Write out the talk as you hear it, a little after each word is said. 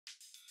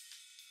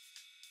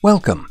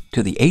Welcome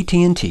to the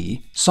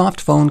AT&T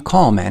Softphone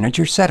Call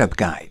Manager Setup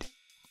Guide.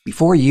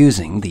 Before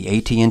using the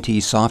AT&T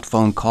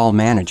Softphone Call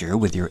Manager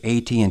with your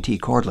AT&T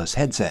Cordless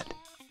headset,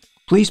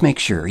 please make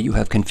sure you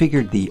have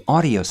configured the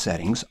audio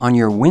settings on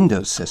your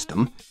Windows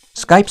system,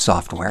 Skype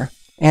software,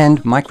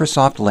 and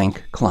Microsoft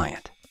Lync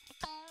client.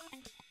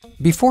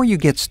 Before you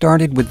get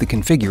started with the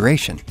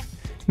configuration,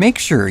 make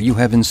sure you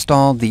have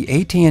installed the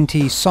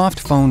AT&T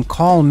Softphone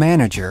Call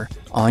Manager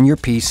on your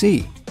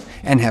PC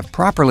and have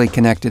properly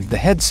connected the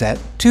headset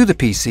to the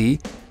PC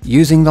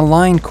using the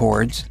line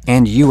cords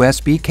and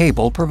USB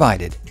cable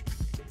provided.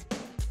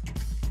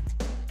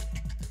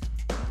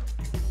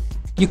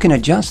 You can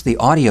adjust the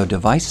audio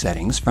device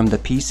settings from the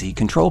PC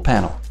control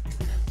panel.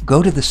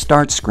 Go to the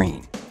Start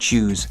screen,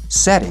 choose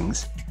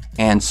Settings,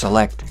 and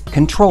select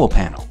Control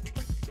Panel.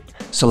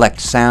 Select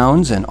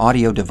Sounds and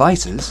Audio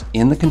Devices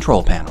in the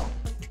Control Panel.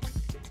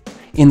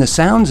 In the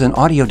Sounds and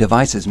Audio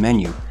Devices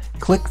menu,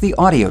 click the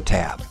Audio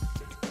tab.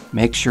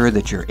 Make sure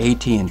that your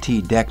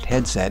AT&T decked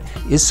headset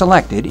is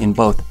selected in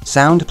both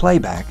sound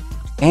playback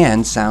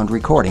and sound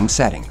recording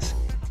settings.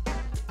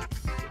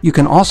 You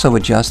can also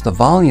adjust the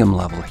volume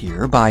level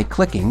here by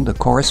clicking the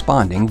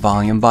corresponding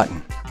volume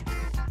button.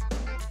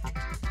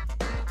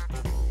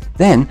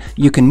 Then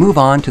you can move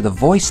on to the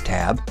Voice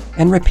tab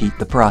and repeat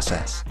the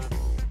process.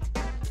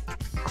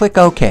 Click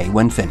OK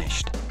when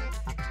finished.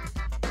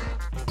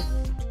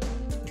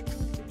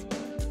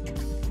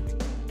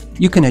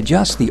 You can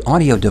adjust the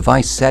audio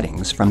device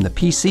settings from the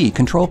PC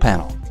control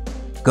panel.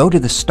 Go to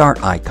the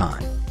Start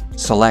icon,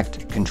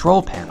 select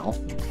Control Panel,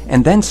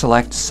 and then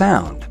select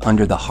Sound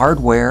under the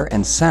Hardware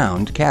and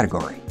Sound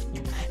category.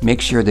 Make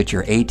sure that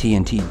your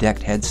AT&T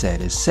decked headset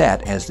is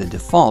set as the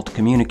default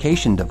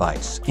communication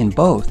device in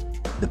both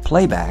the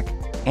Playback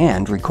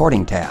and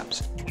Recording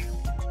tabs.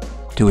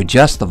 To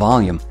adjust the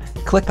volume,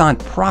 click on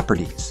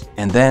Properties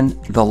and then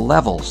the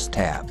Levels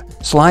tab.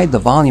 Slide the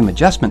volume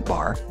adjustment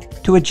bar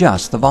to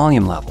adjust the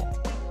volume level.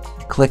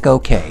 Click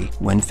OK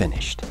when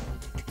finished.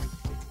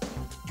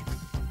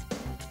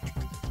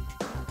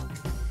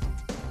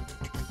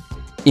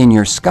 In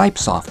your Skype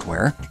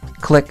software,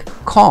 click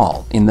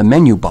Call in the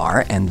menu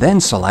bar and then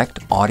select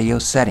Audio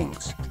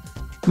Settings.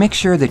 Make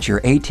sure that your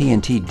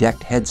AT&T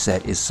decked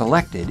headset is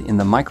selected in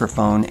the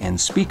microphone and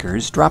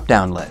speakers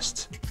drop-down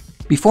lists.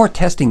 Before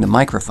testing the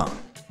microphone,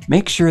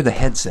 make sure the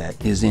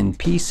headset is in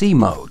PC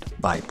mode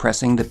by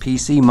pressing the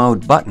PC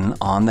mode button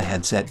on the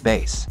headset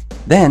base.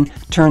 Then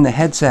turn the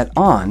headset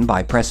on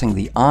by pressing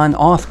the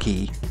on-off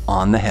key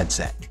on the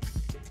headset.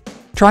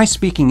 Try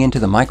speaking into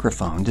the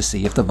microphone to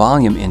see if the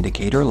volume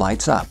indicator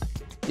lights up.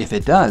 If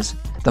it does,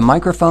 the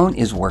microphone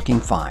is working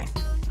fine.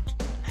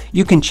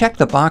 You can check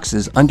the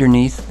boxes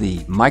underneath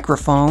the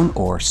microphone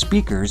or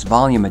speaker's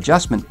volume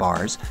adjustment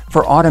bars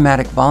for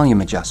automatic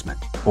volume adjustment,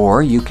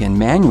 or you can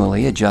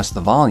manually adjust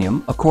the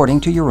volume according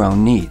to your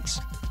own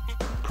needs.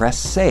 Press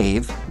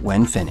Save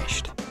when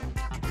finished.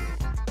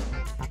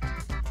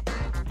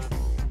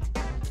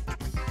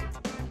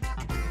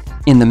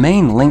 In the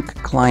main Lync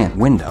client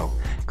window,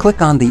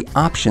 click on the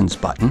Options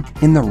button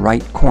in the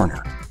right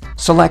corner.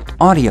 Select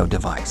Audio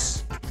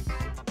Device.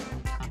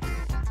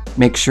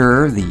 Make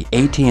sure the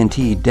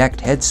AT&T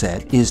decked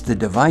headset is the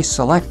device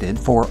selected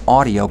for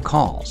audio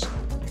calls.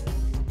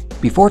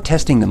 Before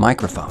testing the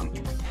microphone,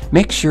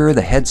 make sure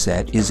the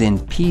headset is in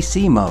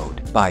PC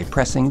mode by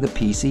pressing the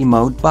PC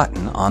mode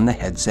button on the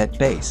headset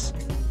base.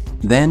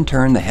 Then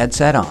turn the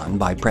headset on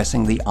by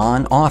pressing the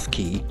on-off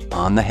key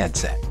on the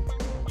headset.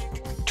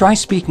 Try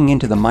speaking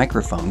into the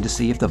microphone to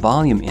see if the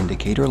volume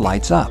indicator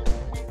lights up.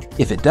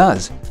 If it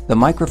does, the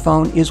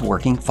microphone is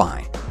working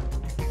fine.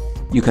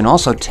 You can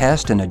also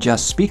test and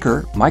adjust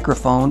speaker,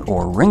 microphone,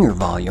 or ringer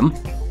volume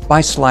by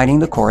sliding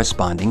the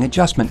corresponding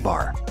adjustment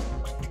bar.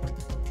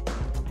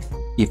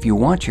 If you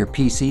want your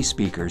PC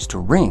speakers to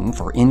ring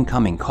for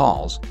incoming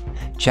calls,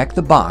 check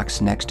the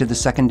box next to the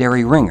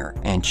secondary ringer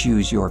and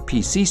choose your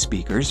PC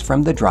speakers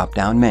from the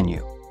drop-down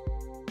menu.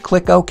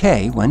 Click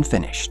OK when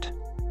finished.